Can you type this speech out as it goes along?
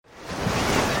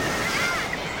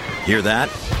Hear that?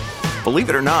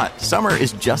 Believe it or not, summer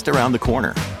is just around the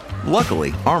corner.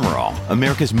 Luckily, Armor All,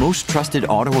 America's most trusted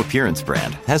auto appearance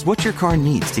brand, has what your car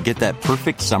needs to get that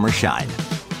perfect summer shine.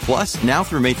 Plus, now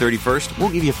through May 31st, we'll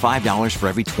give you $5 for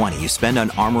every $20 you spend on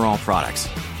Armor All products.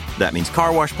 That means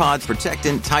car wash pods,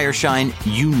 protectant, tire shine,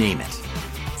 you name it.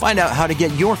 Find out how to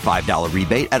get your $5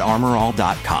 rebate at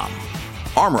armorall.com.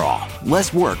 Armor All,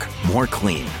 less work, more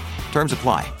clean. Terms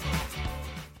apply.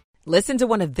 Listen to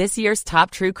one of this year's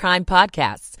top true crime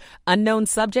podcasts. Unknown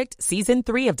Subject, Season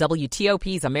 3 of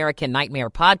WTOP's American Nightmare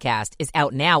podcast is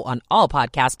out now on all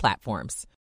podcast platforms.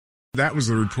 That was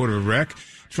the report of a wreck.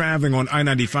 Traveling on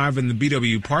I-95 and the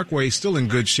BW Parkway still in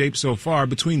good shape so far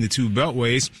between the two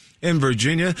beltways. In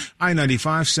Virginia,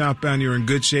 I-95 southbound, you're in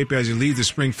good shape as you leave the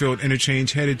Springfield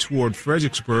interchange headed toward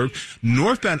Fredericksburg.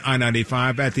 Northbound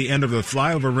I-95 at the end of the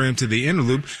flyover rim to the inner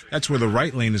loop, that's where the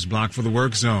right lane is blocked for the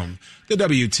work zone. The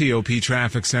WTOP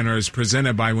Traffic Center is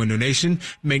presented by Window Nation.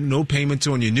 Make no payments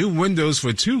on your new windows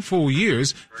for 2 full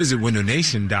years. Visit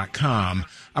windownation.com.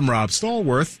 I'm Rob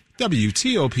Stallworth,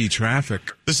 WTOP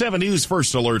Traffic. The 7 News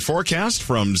First Alert forecast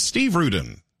from Steve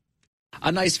Rudin.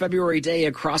 A nice February day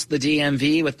across the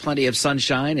DMV with plenty of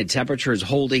sunshine and temperatures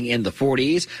holding in the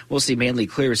 40s. We'll see mainly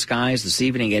clear skies this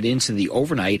evening and into the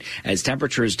overnight as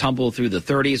temperatures tumble through the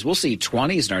 30s. We'll see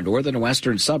 20s in our northern and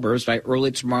western suburbs by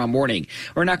early tomorrow morning.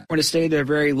 We're not going to stay there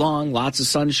very long. Lots of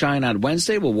sunshine on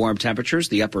Wednesday will warm temperatures,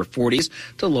 the upper 40s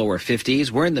to lower 50s.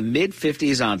 We're in the mid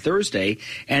 50s on Thursday,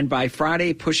 and by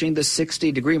Friday pushing the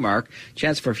 60-degree mark.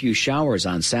 Chance for a few showers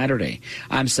on Saturday.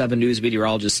 I'm 7 News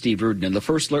meteorologist Steve Rudin in the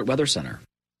First Alert Weather Center.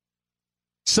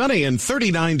 Sunny and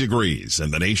 39 degrees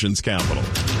in the nation's capital.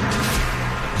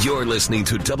 You're listening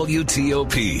to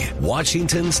WTOP,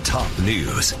 Washington's top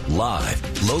news,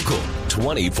 live, local,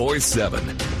 24/7.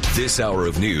 This hour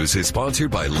of news is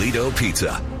sponsored by Lido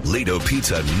Pizza. Lido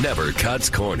Pizza never cuts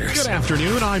corners. Good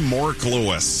afternoon, I'm Mark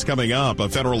Lewis. Coming up, a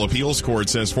federal appeals court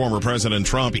says former President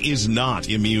Trump is not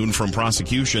immune from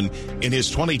prosecution in his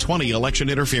 2020 election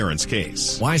interference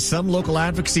case. Why some local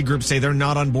advocacy groups say they're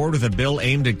not on board with a bill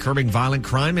aimed at curbing violent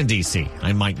crime in D.C.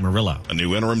 I'm Mike Murillo. A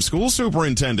new interim school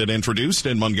superintendent introduced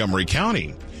in Montgomery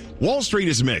County. Wall Street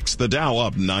is mixed. The Dow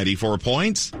up 94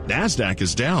 points. NASDAQ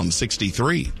is down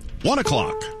 63. 1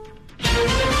 o'clock.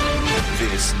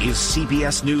 This is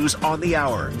CBS News on the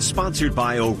Hour, sponsored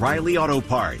by O'Reilly Auto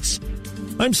Parts.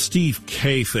 I'm Steve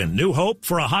Kathan. New hope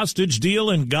for a hostage deal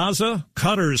in Gaza?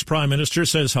 Qatar's prime minister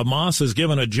says Hamas has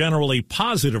given a generally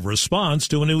positive response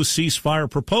to a new ceasefire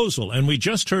proposal. And we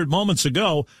just heard moments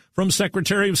ago from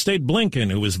Secretary of State Blinken,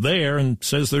 who was there and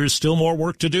says there's still more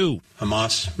work to do.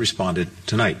 Hamas responded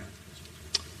tonight.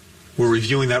 We're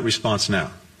reviewing that response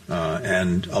now.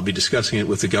 And I'll be discussing it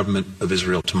with the government of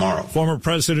Israel tomorrow. Former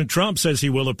President Trump says he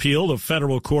will appeal the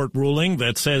federal court ruling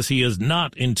that says he is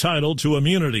not entitled to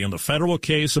immunity in the federal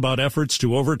case about efforts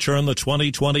to overturn the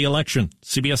 2020 election.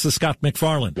 CBS's Scott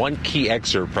McFarland. One key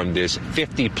excerpt from this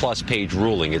 50-plus page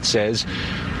ruling, it says,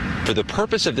 for the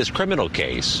purpose of this criminal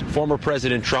case, former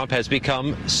President Trump has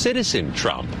become Citizen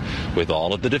Trump, with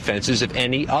all of the defenses of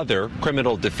any other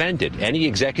criminal defendant. Any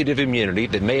executive immunity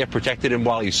that may have protected him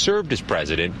while he served as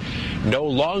president no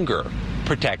longer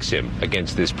protects him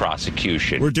against this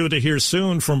prosecution. We're due to hear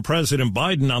soon from President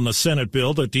Biden on the Senate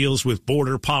bill that deals with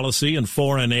border policy and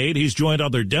foreign aid. He's joined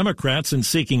other Democrats in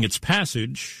seeking its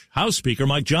passage. House Speaker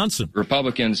Mike Johnson.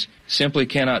 Republicans simply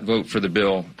cannot vote for the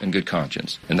bill in good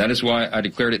conscience. And that is why I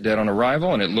declared it dead on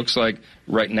arrival, and it looks like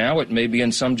right now it may be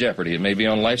in some jeopardy. It may be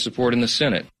on life support in the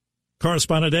Senate.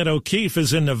 Correspondent Ed O'Keefe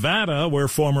is in Nevada, where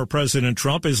former President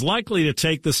Trump is likely to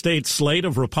take the state's slate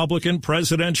of Republican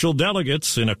presidential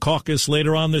delegates in a caucus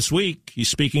later on this week. He's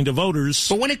speaking to voters.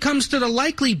 But when it comes to the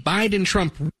likely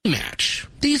Biden-Trump rematch,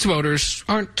 these voters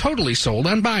aren't totally sold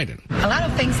on Biden. A lot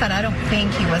of things that I don't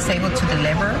think he was able to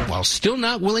deliver. While still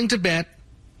not willing to bet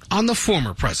on the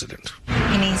former president.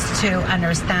 He needs to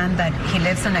understand that he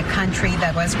lives in a country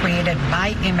that was created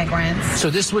by immigrants. So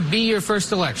this would be your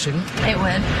first election? It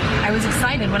would. I was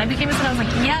excited. When I became a senator, I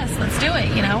was like, yes, let's do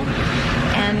it, you know?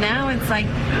 And now it's like,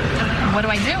 what do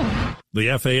I do?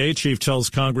 The FAA chief tells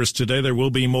Congress today there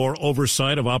will be more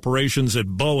oversight of operations at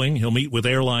Boeing. He'll meet with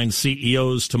airline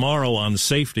CEOs tomorrow on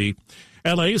safety.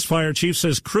 LA's fire chief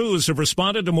says crews have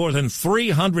responded to more than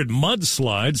 300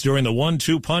 mudslides during the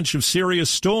 1-2 punch of serious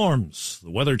storms.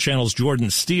 The Weather Channel's Jordan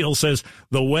Steele says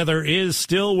the weather is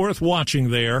still worth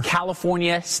watching there.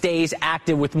 California stays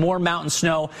active with more mountain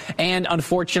snow and,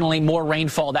 unfortunately, more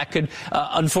rainfall. That could,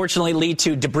 unfortunately, lead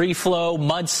to debris flow,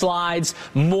 mudslides,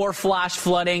 more flash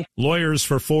flooding. Lawyers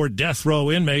for 4 death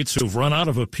row inmates who've run out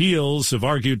of appeals have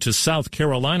argued to South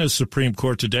Carolina's Supreme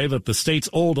Court today that the state's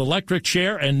old electric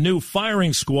chair and new fire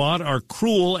firing squad are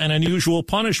cruel and unusual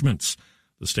punishments.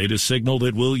 The state has signaled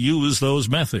it will use those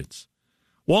methods.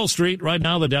 Wall Street, right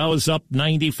now the Dow is up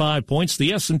 95 points.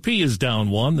 The S&P is down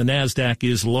 1. The NASDAQ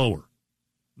is lower.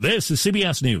 This is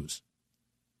CBS News.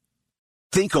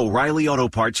 Think O'Reilly Auto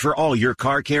Parts for all your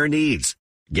car care needs.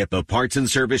 Get the parts and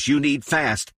service you need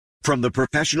fast from the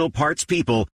professional parts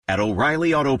people at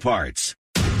O'Reilly Auto Parts.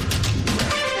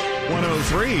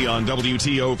 103 on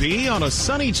WTOP on a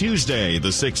sunny Tuesday, the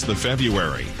 6th of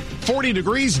February. 40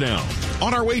 degrees now,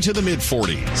 on our way to the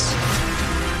mid-40s.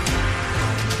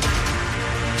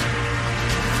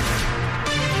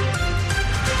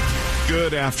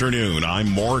 Good afternoon. I'm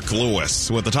Mark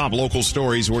Lewis with the top local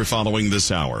stories we're following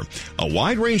this hour. A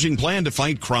wide-ranging plan to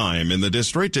fight crime in the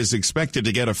district is expected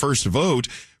to get a first vote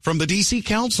from the D.C.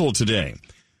 Council today.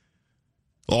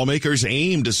 Lawmakers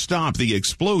aim to stop the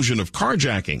explosion of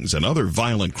carjackings and other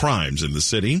violent crimes in the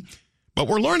city. But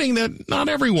we're learning that not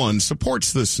everyone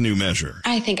supports this new measure.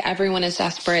 I think everyone is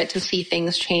desperate to see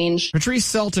things change. Patrice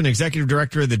Sultan, executive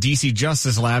director of the D.C.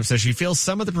 Justice Lab, says she feels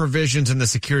some of the provisions in the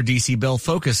Secure D.C. bill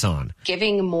focus on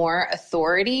giving more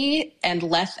authority and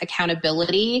less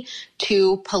accountability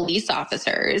to police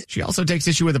officers. She also takes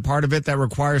issue with a part of it that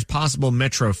requires possible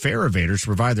Metro fare evaders to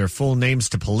provide their full names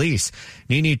to police.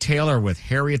 Nene Taylor with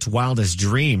Harriet's Wildest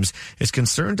Dreams is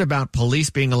concerned about police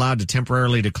being allowed to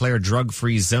temporarily declare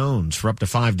drug-free zones for up to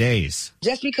 5 days.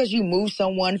 Just because you move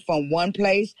someone from one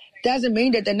place doesn't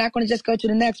mean that they're not going to just go to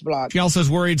the next block. She also is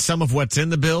worried some of what's in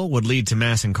the bill would lead to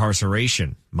mass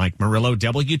incarceration. Mike Murillo,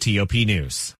 WTOP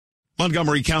News.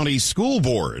 Montgomery County School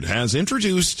Board has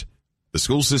introduced the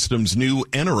school system's new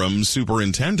interim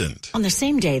superintendent. On the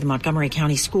same day the Montgomery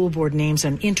County School Board names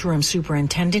an interim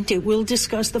superintendent, it will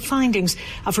discuss the findings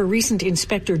of a recent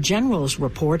Inspector General's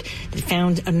report that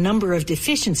found a number of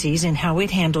deficiencies in how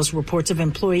it handles reports of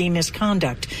employee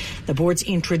misconduct. The board's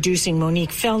introducing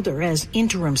Monique Felder as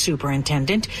interim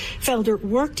superintendent. Felder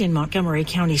worked in Montgomery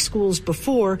County schools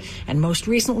before, and most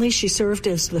recently she served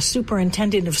as the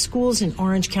superintendent of schools in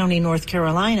Orange County, North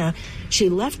Carolina. She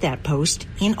left that post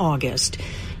in August.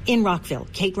 In Rockville,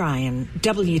 Kate Ryan,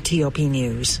 WTOP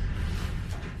News.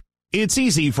 It's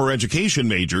easy for education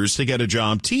majors to get a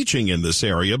job teaching in this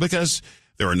area because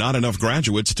there are not enough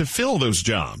graduates to fill those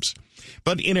jobs.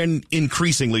 But in an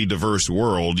increasingly diverse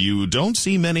world, you don't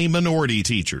see many minority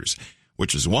teachers,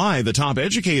 which is why the top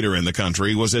educator in the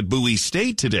country was at Bowie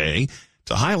State today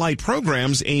to highlight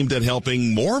programs aimed at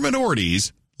helping more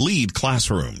minorities lead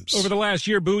classrooms. Over the last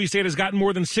year, Bowie State has gotten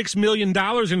more than $6 million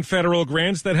in federal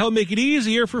grants that help make it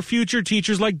easier for future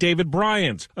teachers like David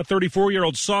Bryant, a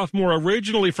 34-year-old sophomore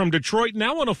originally from Detroit,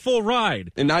 now on a full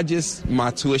ride. And not just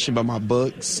my tuition, but my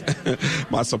books,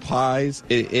 my supplies.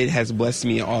 It has blessed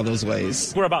me in all those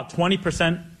ways. We're about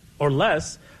 20% or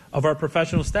less of our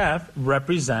professional staff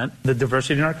represent the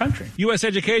diversity in our country. U.S.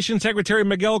 Education Secretary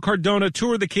Miguel Cardona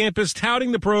toured the campus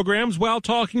touting the programs while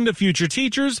talking to future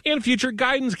teachers and future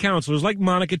guidance counselors like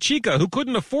Monica Chica, who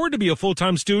couldn't afford to be a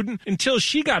full-time student until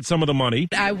she got some of the money.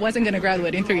 I wasn't going to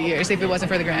graduate in 3 years if it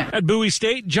wasn't for the grant. At Bowie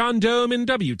State, John Dome in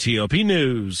WTOP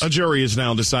News. A jury is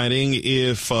now deciding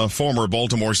if a former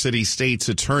Baltimore City State's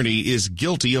attorney is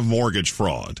guilty of mortgage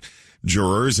fraud.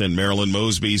 Jurors in Marilyn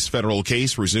Mosby's federal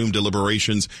case resumed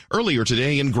deliberations earlier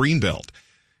today in Greenbelt.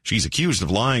 She's accused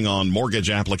of lying on mortgage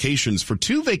applications for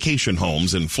 2 vacation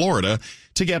homes in Florida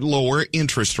to get lower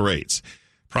interest rates.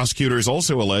 Prosecutors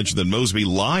also allege that Mosby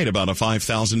lied about a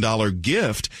 $5,000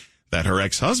 gift that her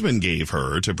ex-husband gave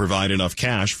her to provide enough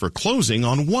cash for closing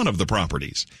on one of the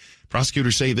properties.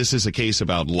 Prosecutors say this is a case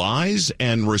about lies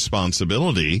and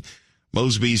responsibility.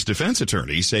 Mosby's defense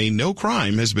attorneys say no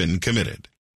crime has been committed.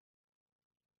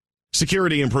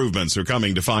 Security improvements are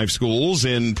coming to 5 schools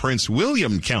in Prince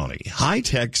William County.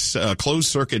 High-tech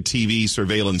closed-circuit TV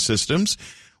surveillance systems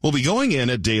will be going in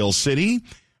at Dale City,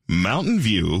 Mountain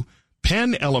View,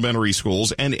 Penn Elementary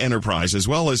Schools, and Enterprise, as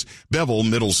well as Bevel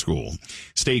Middle School.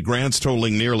 State grants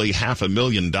totaling nearly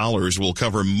 $500,000 will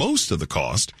cover most of the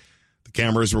cost. The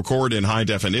cameras record in high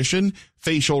definition.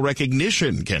 Facial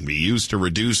recognition can be used to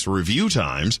reduce review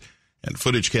times, and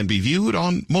footage can be viewed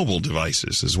on mobile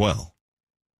devices as well.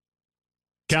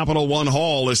 Capital One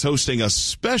Hall is hosting a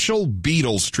special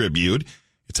Beatles tribute.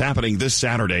 It's happening this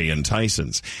Saturday in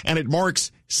Tysons, and it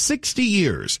marks 60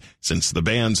 years since the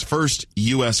band's first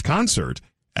U.S. concert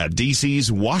at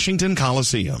D.C.'s Washington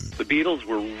Coliseum. The Beatles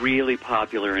were really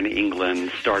popular in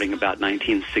England starting about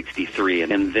 1963,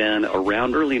 and then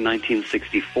around early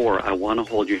 1964, I Want to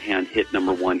Hold Your Hand hit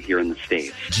 #1 here in the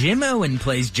States. Jim Owen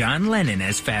plays John Lennon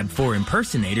as Fab Four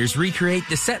impersonators recreate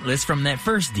the set list from that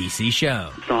first D.C.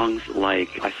 show. Songs like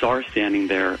I Saw Her Standing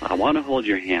There, I Want to Hold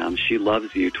Your Hand, She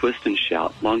Loves You, Twist and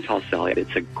Shout, Long Tall Sally.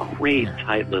 It's a great,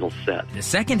 tight little set. The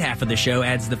second half of the show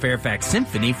adds the Fairfax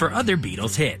Symphony for other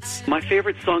Beatles hits. My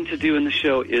favorite song to do in the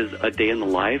show is A Day in the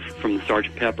Life from the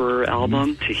Sgt. Pepper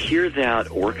album. To hear that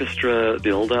orchestra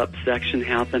build-up section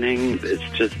happening, it's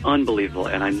just unbelievable,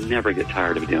 and I never get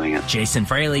tired of doing it. Jason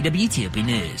Fraley, WTOP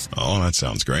News. Oh, that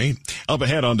sounds great. Up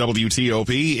ahead on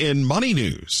WTOP in Money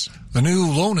News. A new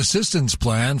loan assistance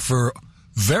plan for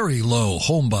very low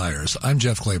home buyers. I'm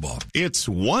Jeff Claybaugh. It's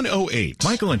 1:08.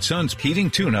 Michael & Son's heating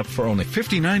tune-up for only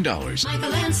 $59.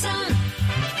 Michael & Son.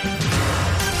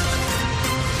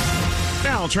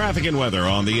 Now, traffic and weather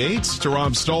on the 8s to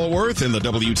Rob Stallworth in the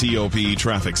WTOP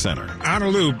Traffic Center. Outer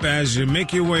loop as you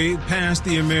make your way past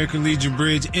the American Legion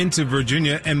Bridge into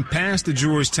Virginia and past the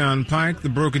Georgetown Pike. The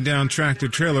broken down tractor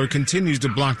trailer continues to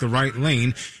block the right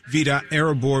lane. VDOT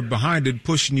aeroboard behind it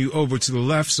pushing you over to the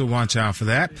left, so watch out for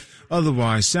that.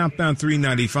 Otherwise, southbound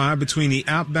 395 between the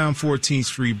outbound 14th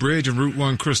Street Bridge and Route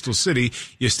 1 Crystal City,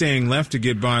 you're staying left to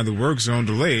get by the work zone.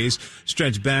 Delays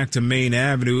stretch back to Main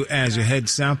Avenue as you head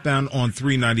southbound on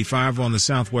 395 on the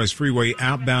Southwest Freeway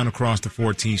outbound across the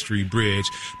 14th Street Bridge.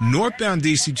 Northbound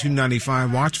DC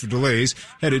 295, watch for delays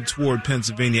headed toward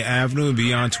Pennsylvania Avenue and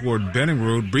beyond toward Benning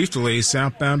Road. Brief delays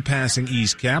southbound passing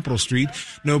East Capitol Street.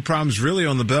 No problems really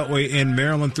on the Beltway in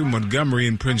Maryland through Montgomery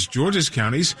and Prince George's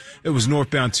counties. It was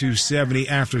northbound 270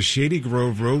 after Shady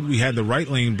Grove Road. We had the right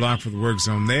lane blocked for the work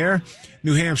zone there.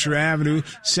 New Hampshire Avenue,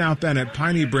 southbound at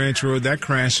Piney Branch Road. That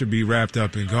crash should be wrapped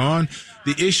up and gone.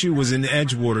 The issue was in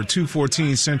Edgewater,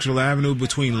 214 Central Avenue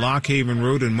between Lockhaven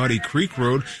Road and Muddy Creek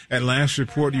Road. At last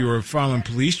report, you were following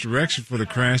police direction for the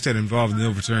crash that involved an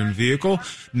overturned vehicle.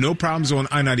 No problems on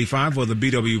I-95 or the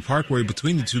BW Parkway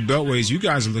between the two beltways. You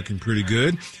guys are looking pretty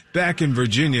good. Back in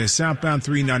Virginia, southbound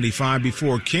 395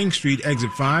 before King Street,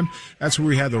 exit 5. That's where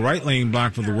we had the right lane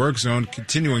blocked for the work zone.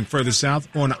 Continuing further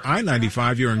south on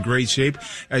I-95, you're in great shape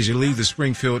as you leave the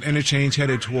Springfield interchange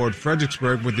headed toward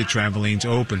Fredericksburg with the travel lanes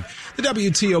open. The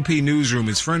WTOP newsroom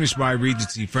is furnished by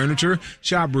Regency Furniture.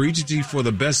 Shop Regency for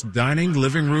the best dining,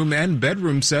 living room, and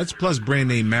bedroom sets, plus brand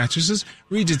name mattresses.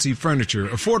 Regency Furniture.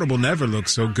 Affordable never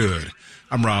looks so good.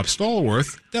 I'm Rob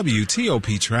Stallworth,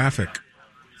 WTOP Traffic.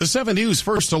 The 7 News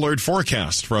First Alert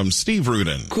forecast from Steve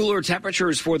Rudin. Cooler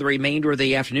temperatures for the remainder of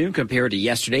the afternoon compared to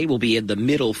yesterday will be in the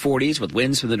middle 40s with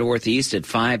winds from the northeast at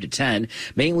 5 to 10.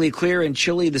 Mainly clear and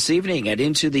chilly this evening and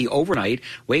into the overnight.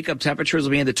 Wake-up temperatures will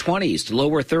be in the 20s to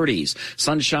lower 30s.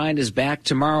 Sunshine is back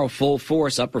tomorrow full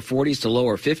force, upper 40s to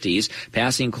lower 50s.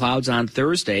 Passing clouds on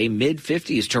Thursday,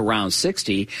 mid-50s to around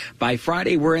 60. By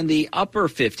Friday, we're in the upper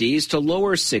 50s to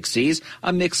lower 60s.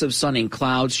 A mix of sun and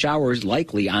clouds, showers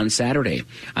likely on Saturday.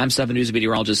 I'm 7 News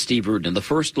meteorologist Steve Rudin in the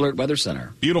First Alert Weather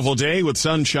Center. Beautiful day with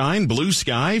sunshine, blue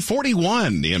sky,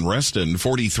 41 in Reston,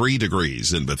 43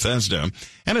 degrees in Bethesda,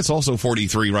 and it's also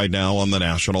 43 right now on the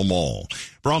National Mall.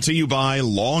 Brought to you by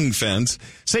Long Fence.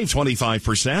 Save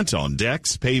 25% on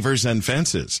decks, pavers, and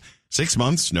fences. 6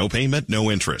 months, no payment,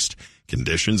 no interest.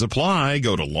 Conditions apply.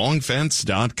 Go to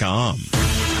longfence.com.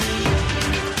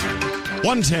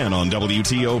 110 on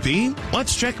WTOP.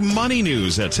 Let's check money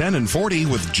news at 10 and 40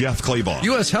 with Jeff Claybaugh.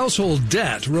 U.S. household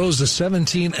debt rose to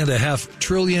 $17.5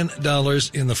 trillion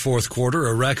in the fourth quarter,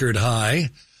 a record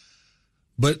high,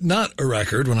 but not a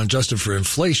record when adjusted for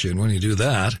inflation. When you do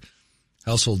that,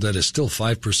 household debt is still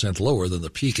 5% lower than the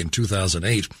peak in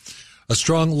 2008. A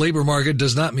strong labor market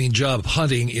does not mean job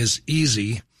hunting is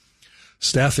easy.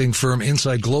 Staffing firm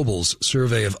Inside Global's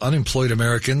survey of unemployed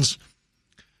Americans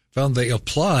found they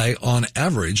apply on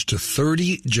average to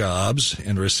 30 jobs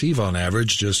and receive on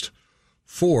average just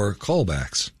 4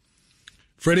 callbacks.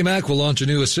 Freddie Mac will launch a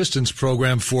new assistance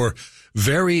program for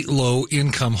very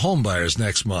low-income homebuyers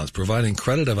next month, providing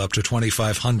credit of up to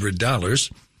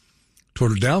 $2,500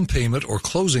 toward a down payment or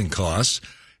closing costs.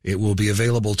 It will be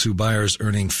available to buyers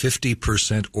earning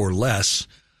 50% or less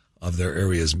of their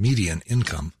area's median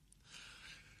income.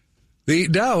 The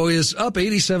Dow is up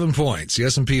 87 points. The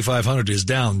S&P 500 is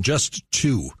down just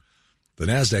 2. The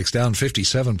Nasdaq's down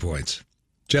 57 points.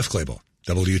 Jeff Claybaugh,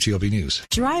 WTOP News.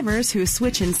 Drivers who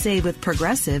switch and save with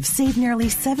Progressive save nearly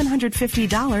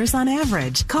 $750 on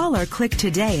average. Call or click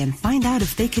today and find out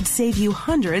if they could save you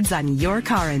hundreds on your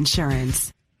car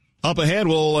insurance. Up ahead,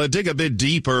 we'll dig a bit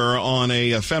deeper on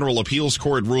a federal appeals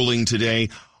court ruling today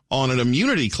on an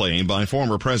immunity claim by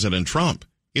former President Trump.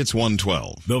 It's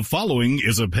 1:12. The following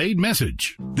is a paid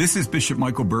message. This is Bishop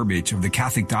Michael Burbidge of the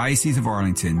Catholic Diocese of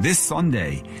Arlington. This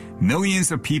Sunday,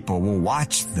 millions of people will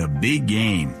watch the big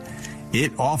game.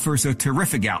 It offers a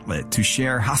terrific outlet to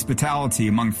share hospitality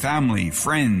among family,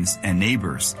 friends, and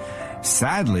neighbors.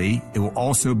 Sadly, it will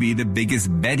also be the biggest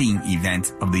betting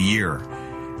event of the year.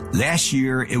 Last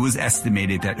year, it was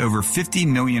estimated that over 50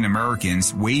 million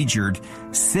Americans wagered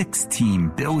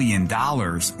 $16 billion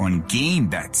on game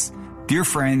bets. Dear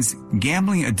friends,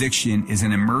 gambling addiction is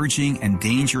an emerging and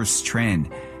dangerous trend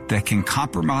that can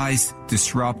compromise,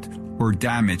 disrupt, or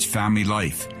damage family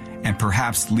life and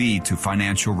perhaps lead to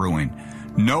financial ruin.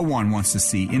 No one wants to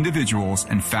see individuals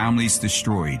and families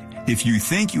destroyed. If you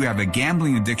think you have a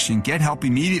gambling addiction, get help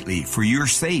immediately for your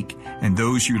sake and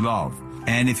those you love.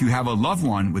 And if you have a loved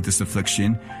one with this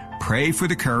affliction, pray for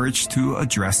the courage to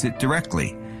address it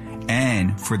directly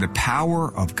and for the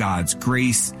power of God's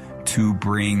grace to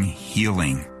bring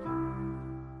healing.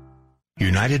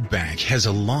 United Bank has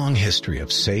a long history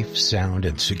of safe, sound,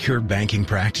 and secure banking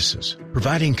practices,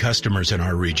 providing customers in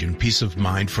our region peace of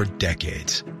mind for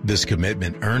decades. This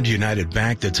commitment earned United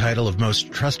Bank the title of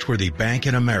Most Trustworthy Bank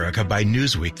in America by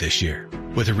Newsweek this year.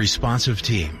 With a responsive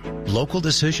team, local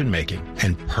decision-making,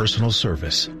 and personal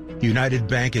service, United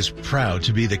Bank is proud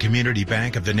to be the community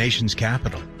bank of the nation's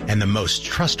capital and the most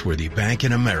trustworthy bank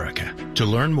in America. To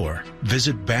learn more,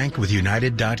 visit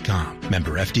bankwithunited.com.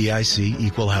 Member FDIC,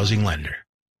 Equal Housing Lender.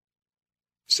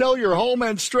 Sell your home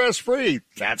and stress-free.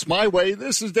 That's my way.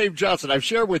 This is Dave Johnson. I've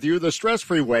shared with you the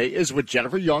stress-free way is with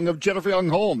Jennifer Young of Jennifer Young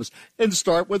Homes. And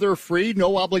start with her free,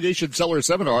 no-obligation seller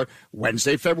seminar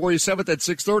Wednesday, February 7th at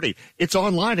 6:30. It's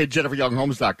online at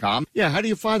jenniferyounghomes.com. Yeah, how do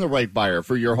you find the right buyer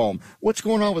for your home? What's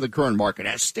going on with the current market?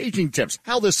 Has staging tips,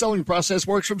 how the selling process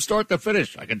works from start to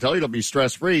finish. I can tell you it'll be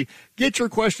stress-free. Get your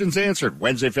questions answered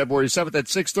Wednesday, February 7th at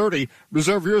 6:30.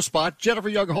 Reserve your spot,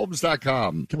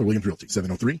 jenniferyounghomes.com. Keller Williams Realty,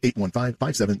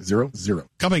 703-815-5700.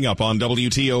 Coming up on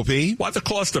WTOP. Why the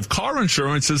cost of car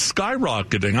insurance is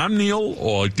skyrocketing. I'm Neil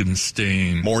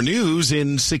Augenstein. More news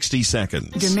in 60 seconds.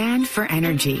 Demand for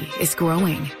energy is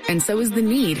growing, and so is the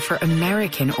need for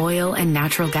American oil and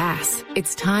natural gas.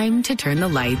 It's time to turn the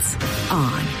lights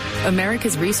on.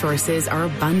 America's resources are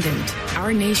abundant.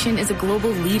 Our nation is a global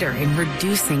leader in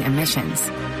reducing emissions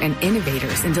and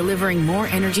innovators in delivering more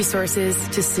energy sources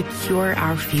to secure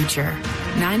our future.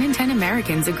 9 in 10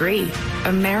 Americans agree.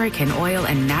 American oil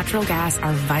and natural gas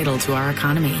are vital to our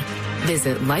economy.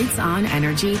 Visit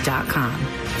lightsonenergy.com.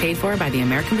 Paid for by the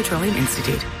American Petroleum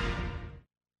Institute.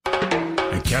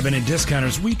 At Cabinet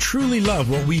Discounters, we truly love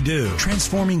what we do.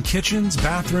 Transforming kitchens,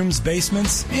 bathrooms,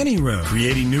 basements, any room.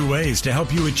 Creating new ways to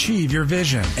help you achieve your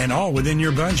vision. And all within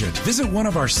your budget. Visit one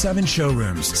of our 7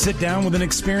 showrooms. Sit down with an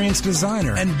experienced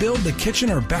designer and build the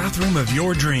kitchen or bathroom of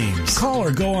your dreams. Call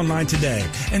or go online today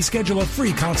and schedule a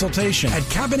free consultation at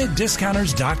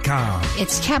CabinetDiscounters.com.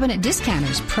 It's Cabinet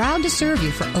Discounters, proud to serve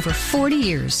you for over 40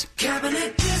 years.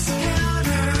 Cabinet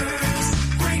Discounters.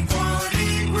 Great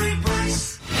quality, great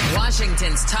price.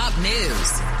 Washington's top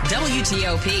news,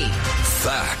 WTOP.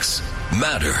 Facts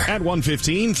matter. At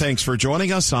 1:15, thanks for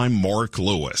joining us. I'm Mark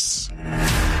Lewis.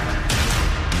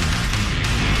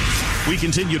 We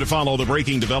continue to follow the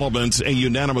breaking developments. A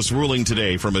unanimous ruling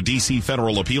today from a D.C.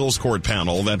 federal appeals court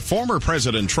panel that former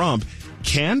President Trump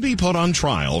can be put on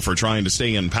trial for trying to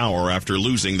stay in power after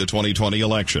losing the 2020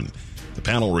 election. The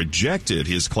panel rejected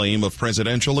his claim of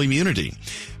presidential immunity.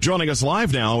 Joining us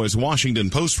live now is Washington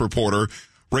Post reporter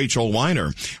Rachel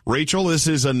Weiner. Rachel, this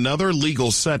is another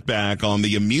legal setback on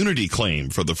the immunity claim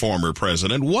for the former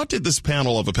president. What did this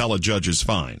panel of appellate judges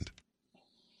find?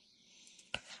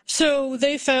 So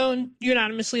they found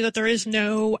unanimously that there is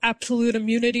no absolute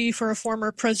immunity for a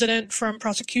former president from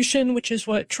prosecution, which is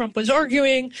what Trump was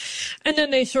arguing. And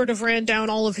then they sort of ran down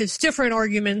all of his different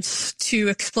arguments to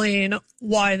explain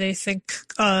why they think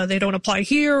they don't apply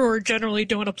here or generally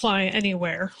don't apply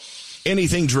anywhere.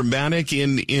 Anything dramatic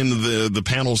in the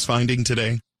panel's finding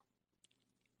today?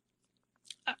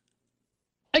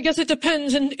 I guess it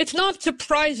depends, and it's not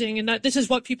surprising in that this is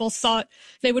what people thought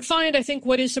they would find. I think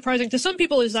what is surprising to some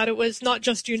people is that it was not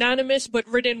just unanimous, but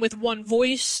written with one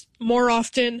voice. More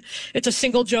often, it's a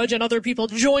single judge and other people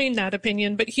join that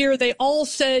opinion. But here they all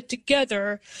said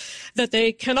together that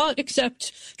they cannot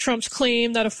accept Trump's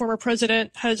claim that a former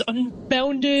president has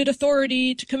unbounded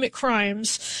authority to commit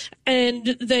crimes.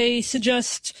 And they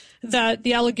suggest that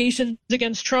the allegations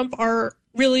against Trump are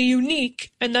really unique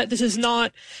and that this is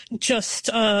not just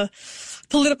a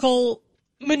political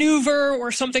maneuver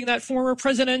or something that former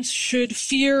presidents should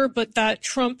fear, but that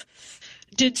Trump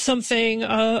did something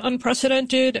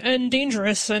unprecedented and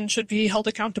dangerous and should be held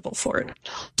accountable for it.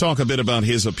 Talk a bit about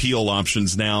his appeal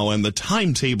options now and the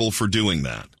timetable for doing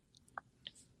that.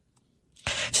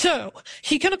 So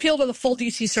he can appeal to the full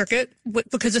D.C. Circuit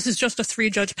because this is just a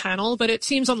 3-judge panel, but it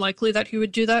seems unlikely that he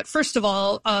would do that. First of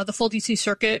all, the full D.C.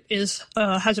 Circuit has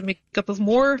a makeup of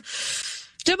more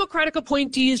Democratic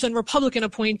appointees and Republican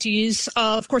appointees.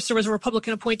 Of course, there was a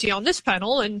Republican appointee on this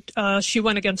panel, and she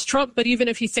went against Trump. But even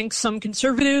if he thinks some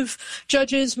conservative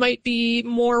judges might be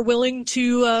more willing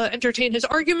to entertain his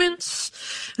arguments,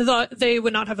 they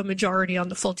would not have a majority on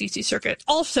the full D.C. Circuit.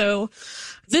 Also,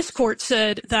 this court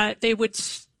said that they would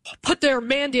put their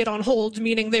mandate on hold,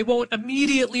 meaning they won't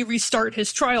immediately restart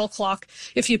his trial clock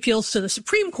if he appeals to the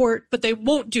Supreme Court, but they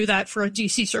won't do that for a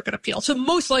D.C. Circuit appeal. So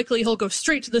most likely he'll go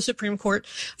straight to the Supreme Court.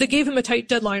 They gave him a tight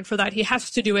deadline for that. He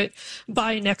has to do it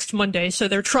by next Monday. So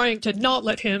they're trying to not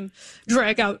let him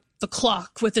drag out the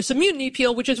clock with this immunity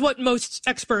appeal, which is what most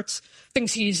experts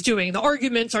think he's doing. The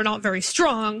arguments are not very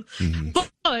strong,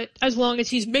 but as long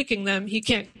as he's making them, he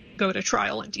can't go to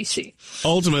trial in D.C.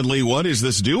 Ultimately, what is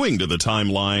this doing to the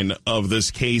timeline of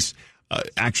this case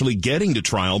actually getting to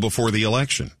trial before the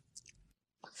election?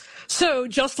 So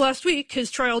just last week, his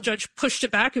trial judge pushed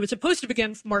it back. It was supposed to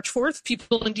begin March 4th.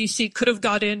 People in D.C. could have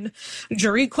got in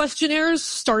jury questionnaires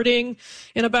starting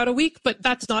in about a week, but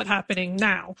that's not happening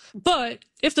now. But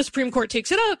if the Supreme Court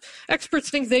takes it up, experts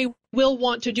think they will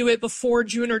want to do it before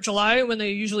June or July, when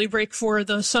they usually break for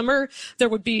the summer. There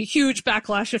would be huge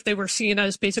backlash if they were seen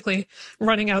as basically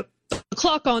running out the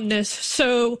clock on this.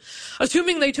 So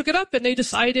assuming they took it up and they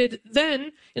decided,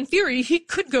 then in theory, he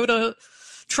could go to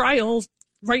trial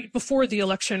right before the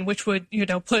election, which would,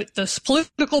 put this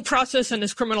political process and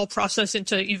this criminal process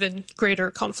into even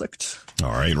greater conflict. All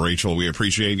right, Rachel, we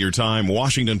appreciate your time.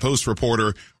 Washington Post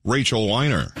reporter Rachel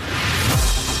Weiner.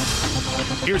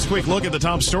 Here's a quick look at the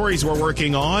top stories we're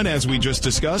working on. As we just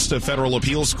discussed, a federal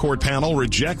appeals court panel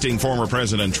rejecting former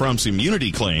President Trump's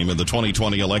immunity claim in the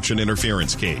 2020 election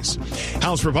interference case.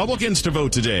 House Republicans to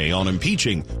vote today on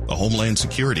impeaching the Homeland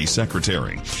Security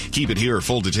Secretary. Keep it here.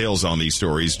 Full details on these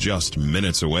stories just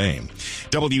minutes away.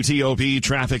 WTOP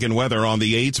traffic and weather on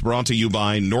the 8s brought to you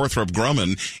by Northrop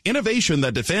Grumman. Innovation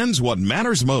that defends what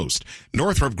matters most.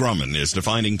 Northrop Grumman is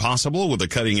defining possible with a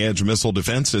cutting-edge missile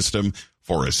defense system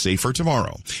for a safer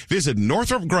tomorrow. Visit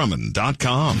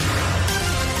northropgrumman.com.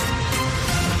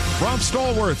 Rob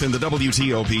Stallworth in the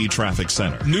WTOP Traffic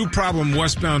Center. New problem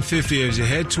westbound 50 as you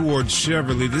head towards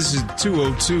Cheverly. This is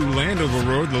 202 Landover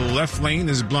Road. The left lane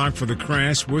is blocked for the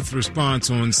crash with response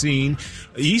on scene.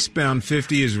 Eastbound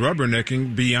 50 is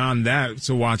rubbernecking. Beyond that,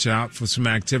 so watch out for some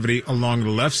activity along the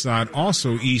left side.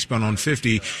 Also eastbound on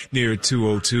 50 near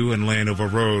 202 and Landover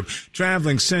Road.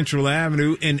 Traveling Central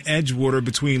Avenue in Edgewater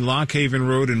between Lock Haven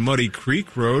Road and Muddy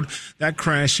Creek Road. That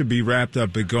crash should be wrapped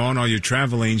up and gone. All your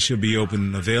travel lanes should be open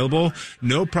and available.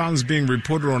 No problems being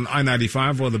reported on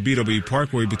I-95 or the BW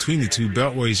Parkway between the two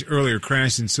beltways. Earlier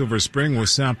crash in Silver Spring was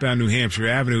southbound New Hampshire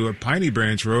Avenue at Piney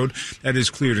Branch Road. That is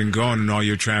cleared and gone, and all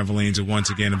your travel lanes are once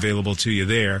again available to you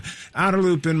there. Outer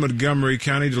loop in Montgomery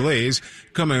County, delays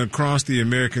coming across the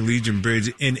American Legion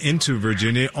Bridge and into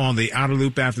Virginia on the outer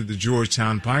loop after the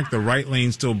Georgetown Pike. The right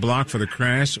lane still blocked for the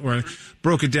crash or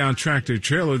broken down tractor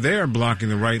trailer. They are blocking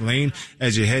the right lane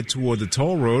as you head toward the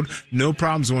toll road. No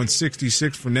problems on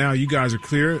 66 for now. You guys are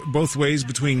clear both ways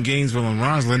between Gainesville and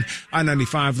Roslyn.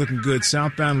 I-95 looking good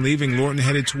southbound, leaving Lorton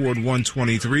headed toward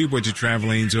 123, where your travel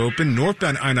lanes open.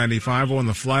 Northbound I-95 on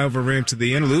the flyover ramp to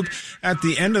the inner loop. At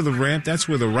the end of the ramp, that's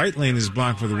where the right lane is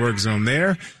blocked for the work zone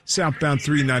there. Southbound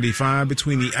 395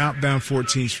 between the outbound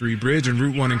 14th Street Bridge and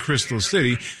Route 1 in Crystal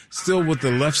City, still with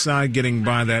the left side getting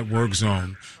by that work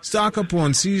zone. Stock up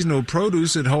on seasonal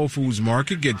produce at Whole Foods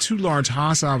Market. Get 2 large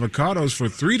Hass avocados for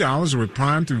 $3 with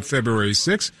Prime through February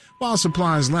 6th. While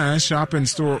supplies last, shop in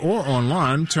store or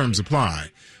online. Terms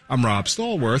apply. I'm Rob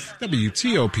Stallworth,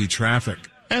 WTOP Traffic.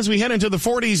 As we head into the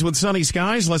 40s with sunny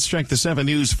skies, let's check the 7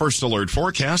 News First Alert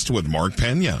forecast with Mark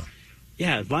Pena.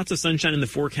 Yeah, lots of sunshine in the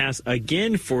forecast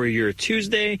again for your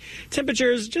Tuesday.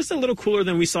 Temperatures just a little cooler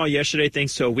than we saw yesterday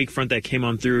thanks to a weak front that came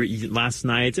on through last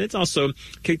night. It's also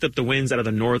kicked up the winds out of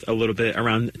the north a little bit,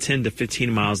 around 10 to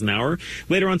 15 miles an hour.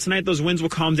 Later on tonight, those winds will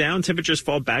calm down. Temperatures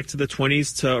fall back to the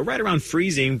 20s to right around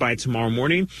freezing by tomorrow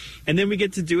morning. And then we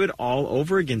get to do it all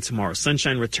over again tomorrow.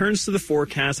 Sunshine returns to the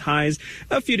forecast. Highs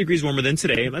a few degrees warmer than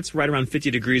today. That's right around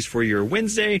 50 degrees for your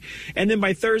Wednesday. And then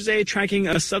by Thursday, tracking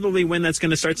a southerly wind that's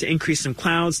going to start to increase some some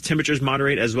clouds. Temperatures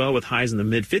moderate as well with highs in the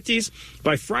mid-50s.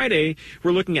 By Friday,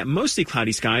 we're looking at mostly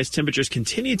cloudy skies. Temperatures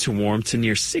continue to warm to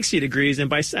near 60 degrees. And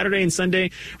by Saturday and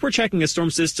Sunday, we're checking a storm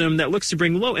system that looks to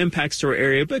bring low impacts to our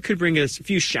area, but could bring us a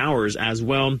few showers as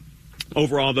well.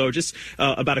 Overall, though, just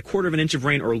about a quarter of an inch of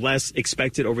rain or less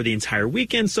expected over the entire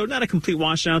weekend, so not a complete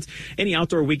washout. Any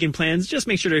outdoor weekend plans, just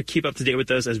make sure to keep up to date with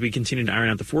us as we continue to iron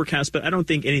out the forecast, but I don't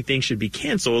think anything should be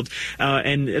canceled,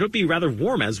 and it'll be rather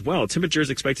warm as well. Temperatures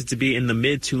expected to be in the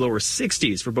mid to lower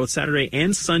 60s for both Saturday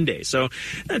and Sunday, so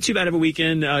not too bad of a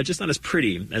weekend, just not as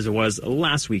pretty as it was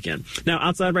last weekend. Now,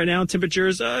 outside right now,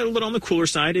 temperatures a little on the cooler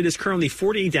side. It is currently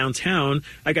 40 downtown.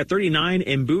 I got 39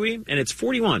 in Bowie, and it's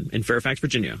 41 in Fairfax,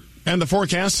 Virginia. And the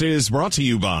forecast is brought to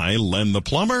you by Len the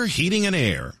Plumber Heating and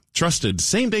Air. Trusted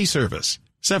same-day service,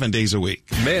 7 days a week.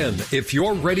 Men, if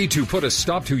you're ready to put a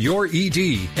stop to your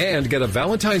ED and get a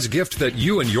Valentine's gift that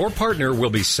you and your partner will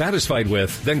be satisfied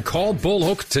with, then call Bull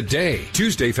Oak today,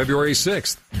 Tuesday, February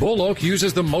 6th. Bull Oak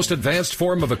uses the most advanced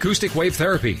form of acoustic wave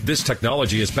therapy. This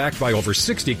technology is backed by over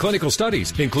 60 clinical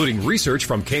studies, including research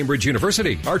from Cambridge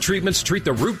University. Our treatments treat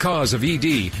the root cause of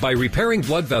ED by repairing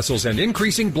blood vessels and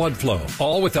increasing blood flow,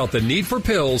 all without the need for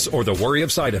pills or the worry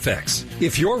of side effects.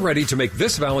 If you're ready to make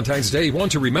this Valentine's Day one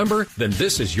to remember, then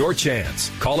this is your chance.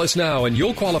 Call us now and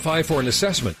you'll qualify for an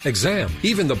assessment, exam,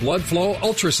 even the blood flow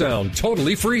ultrasound,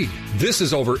 totally free. This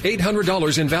is over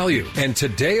 $800 in value, and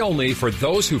today only for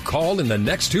those who call in the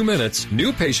next 2 minutes,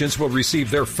 new patients will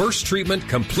receive their first treatment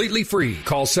completely free.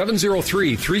 Call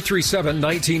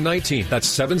 703-337-1919. That's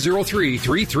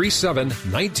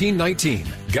 703-337-1919.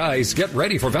 Guys, get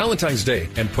ready for Valentine's Day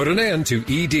and put an end to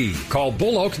ED. Call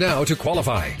Bull Oak now to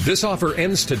qualify. This offer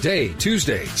ends today,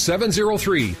 Tuesday,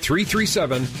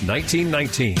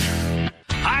 703-337-1919.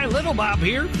 Hi, Little Bob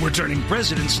here. We're turning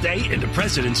President's Day into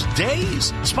President's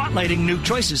Days, spotlighting new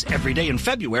choices every day in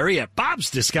February at Bob's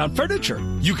Discount Furniture.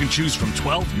 You can choose from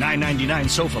 12 $9.99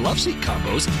 sofa love seat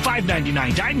combos,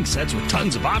 $5.99 dining sets with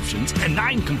tons of options, and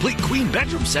 9 complete queen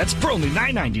bedroom sets for only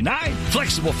 $9.99.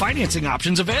 Flexible financing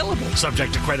options available.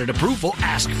 Subject to credit approval,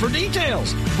 ask for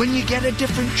details. When you get a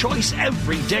different choice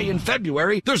every day in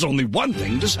February, there's only one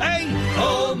thing to say.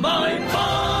 Oh, my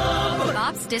Bob!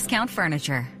 Bob's Discount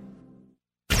Furniture.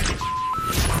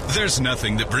 There's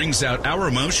nothing that brings out our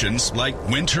emotions like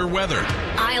winter weather.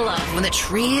 I love when the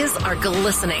trees are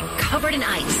glistening, covered in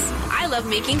ice. I love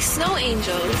making snow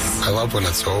angels. I love when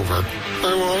it's over.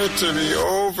 I want it to be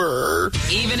over.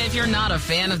 Even if you're not a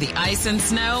fan of the ice and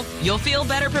snow, you'll feel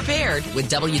better prepared with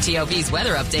WTOP's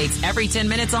weather updates every 10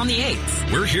 minutes on the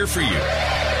 8th. We're here for you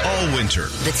all winter.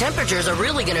 The temperatures are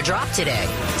really going to drop today.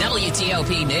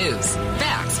 WTOP News.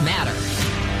 Facts matter.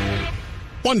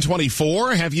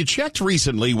 124, have you checked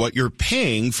recently what you're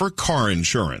paying for car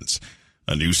insurance?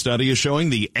 A new study is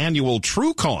showing the annual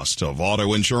true cost of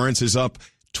auto insurance is up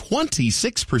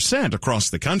 26% across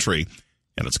the country,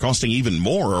 and it's costing even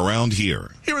more around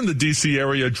here. Here in the D.C.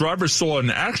 area, drivers saw an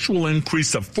actual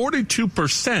increase of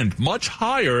 42%, much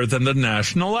higher than the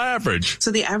national average. So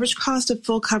the average cost of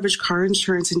full coverage car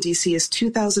insurance in D.C. is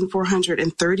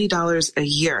 $2,430 a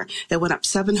year. It went up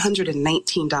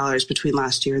 $719 between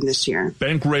last year and this year.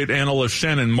 Bank rate analyst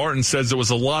Shannon Martin says there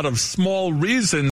was a lot of small reasons